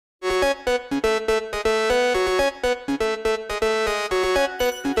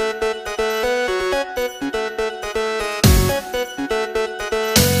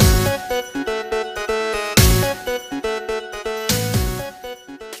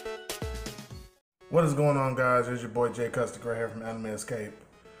What is going on, guys? It's your boy Jay Custic right here from Anime Escape.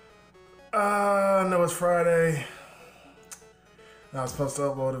 I know it's Friday. I was supposed to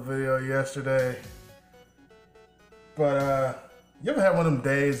upload a video yesterday. But you ever had one of them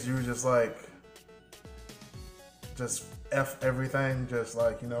days you were just like, just F everything? Just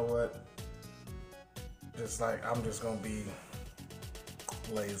like, you know what? Just like, I'm just gonna be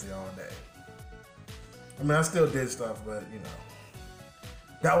lazy all day. I mean, I still did stuff, but you know.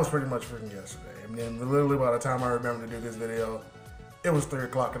 That was pretty much freaking yesterday. And then literally by the time I remember to do this video, it was 3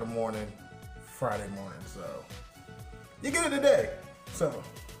 o'clock in the morning, Friday morning. So you get it today. So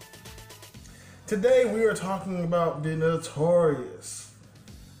today we are talking about the notorious,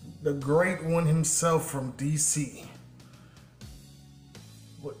 the great one himself from DC.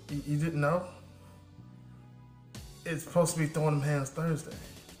 What, you didn't know? It's supposed to be Throwing Them Hands Thursday.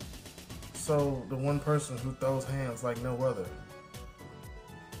 So the one person who throws hands like no other.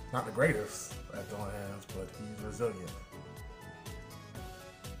 Not the greatest at throwing hands, but he's resilient.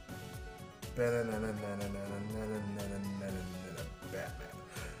 Batman.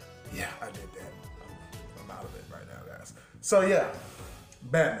 Yeah, I did that. I'm out of it right now, guys. So yeah,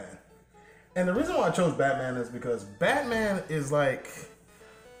 Batman. And the reason why I chose Batman is because Batman is like,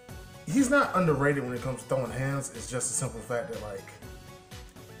 he's not underrated when it comes to throwing hands. It's just a simple fact that like,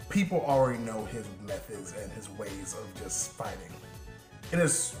 people already know his methods and his ways of just fighting.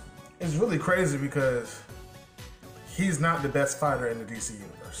 It's really crazy because he's not the best fighter in the DC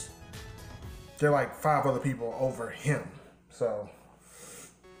universe. There are like 5 other people over him. So,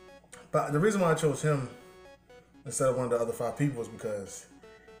 but the reason why I chose him instead of one of the other 5 people is because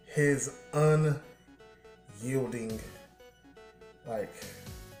his unyielding, like,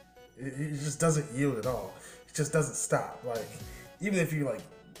 he just doesn't yield at all. He just doesn't stop. Like, even if you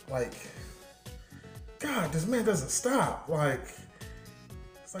like, God, this man doesn't stop. Like,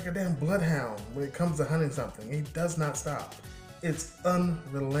 it's like a damn bloodhound when it comes to hunting something. He does not stop. It's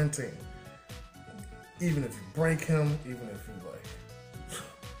unrelenting. Even if you break him, even if you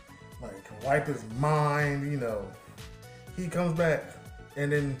like wipe his mind, you know, he comes back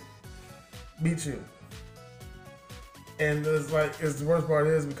and then beats you. And it's like, it's the worst part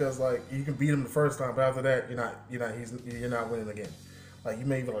is because like you can beat him the first time, but after that you're not winning again. Like you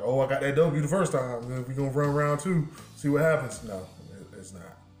may be like, oh, I got that W the first time. We're gonna run round 2, see what happens. No, it's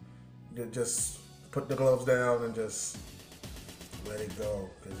not. You just put the gloves down and just let it go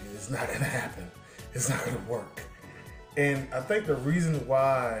because it's not gonna happen. It's not gonna work. And I think the reason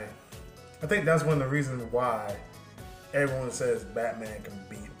why, I think that's one of the reasons why everyone says Batman can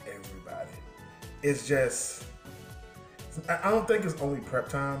beat everybody. It's just, I don't think it's only prep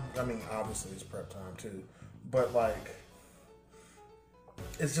time. I mean, obviously it's prep time too, but like,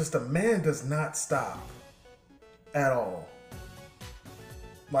 it's just the man does not stop at all.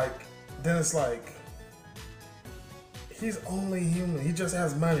 Like, then it's like, he's only human. He just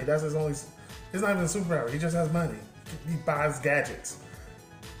has money. That's his only, it's not even a superpower. He just has money. He buys gadgets.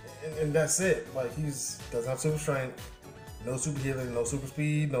 And that's it. Like, doesn't have super strength, no super healing, no super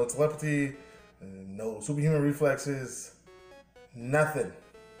speed, no telepathy, no superhuman reflexes, nothing.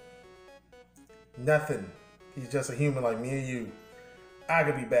 Nothing. He's just a human like me and you. I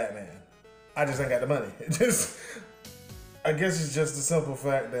could be Batman. I just ain't got the money. I guess it's just the simple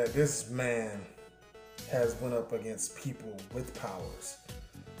fact that this man has went up against people with powers.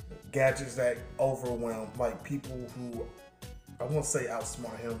 Gadgets that overwhelm, like people who, I won't say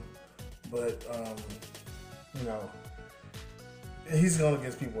outsmart him, but, you know, he's going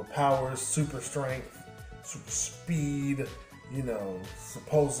against people with powers, super strength, super speed, you know,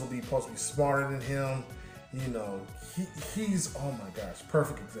 supposedly supposed to be smarter than him. You know, he's, oh my gosh,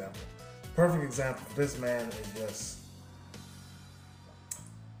 perfect example. Perfect example. This man is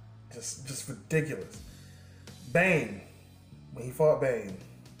just ridiculous. Bane, when he fought Bane,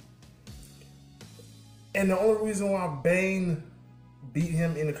 and the only reason why Bane beat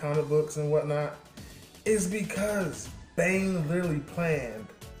him in the comic books and whatnot is because Bane literally planned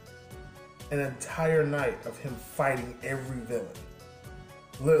an entire night of him fighting every villain.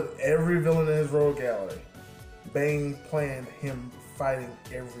 Literally, every villain in his rogue gallery, Bane planned him fighting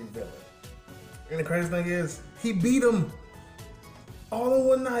every villain. And the crazy thing is, he beat him all in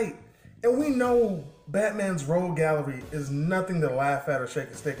one night. And we know Batman's rogue gallery is nothing to laugh at or shake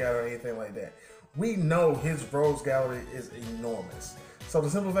a stick at or anything like that. We know his rogues gallery is enormous. So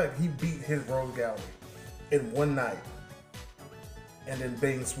the simple fact he beat his rogues gallery in one night, and then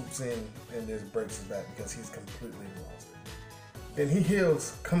Bane swoops in and just breaks his back because he's completely lost it. Then he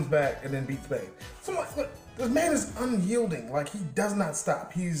heals, comes back, and then beats Bane. So like, look, this man is unyielding. Like, he does not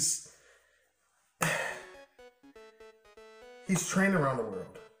stop. He's training around the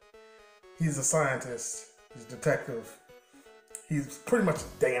world. He's a scientist. He's a detective. He's pretty much a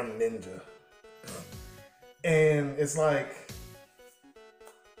damn ninja. And it's like,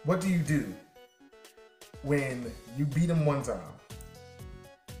 what do you do when you beat him one time?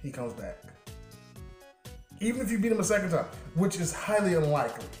 He comes back. Even if you beat him a second time, which is highly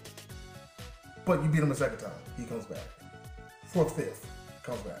unlikely, but you beat him a second time, he comes back. Fourth, fifth,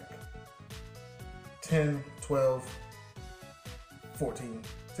 comes back. 10, 12, 14,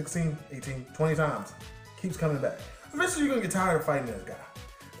 16, 18, 20 times. Keeps coming back. Eventually you're gonna get tired of fighting this guy.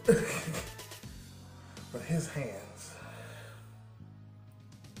 But his hands,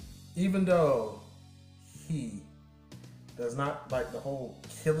 even though he does not like the whole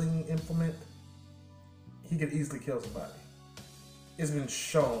killing implement, he could easily kill somebody. It's been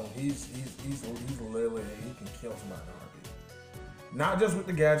shown he's literally, he can kill somebody in a heartbeat. Not just with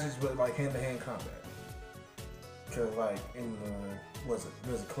the gadgets, but like hand-to-hand combat. Cause like in there's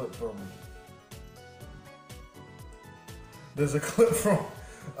a clip from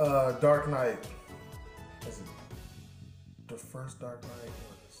Dark Knight. Is it the first Dark Knight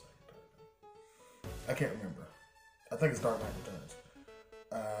or the second Dark Knight? I can't remember. I think it's Dark Knight Returns.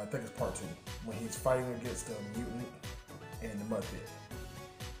 I think it's part 2 when he's fighting against the mutant and the mud pit.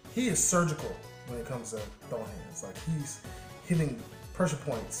 He is surgical when it comes to throwing hands. Like he's hitting pressure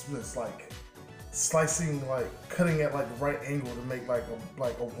points with like slicing, like cutting at like the right angle to make like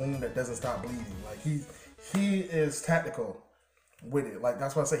a wound that doesn't stop bleeding. Like he is tactical with it. Like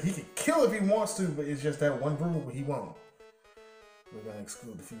that's why I say he can kill if he wants to, but it's just that one rule where he won't. We're gonna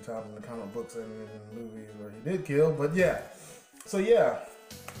exclude a few times in the comic books and in the movies where he did kill, but yeah. So yeah,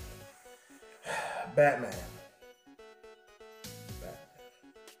 Batman.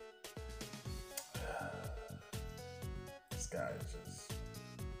 This guy is just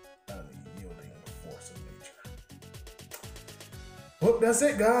unyielding force of nature. Well, that's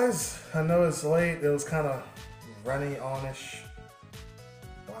it, guys. I know it's late. It was kind of runny on-ish.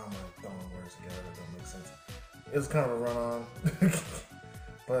 Why am I throwing words together? That don't make sense. It was kind of a run-on.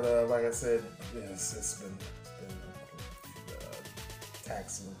 But like I said, it's been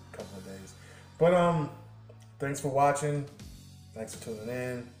taxing a couple of days. But thanks for watching. Thanks for tuning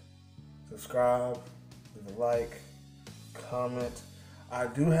in. Subscribe, leave a like, comment. I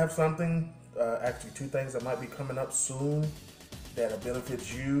do have something, actually 2 things that might be coming up soon that'll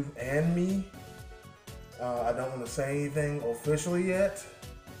benefit you and me. I don't want to say anything officially yet,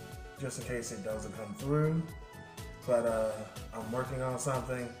 just in case it doesn't come through. But I'm working on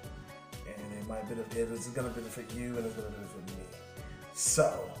something, and it might benefit. It's going to benefit you, and it's going to benefit me.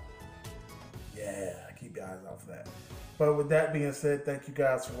 So, yeah, keep your eyes out for that. But with that being said, thank you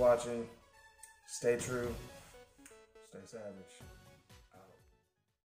guys for watching. Stay true. Stay savage.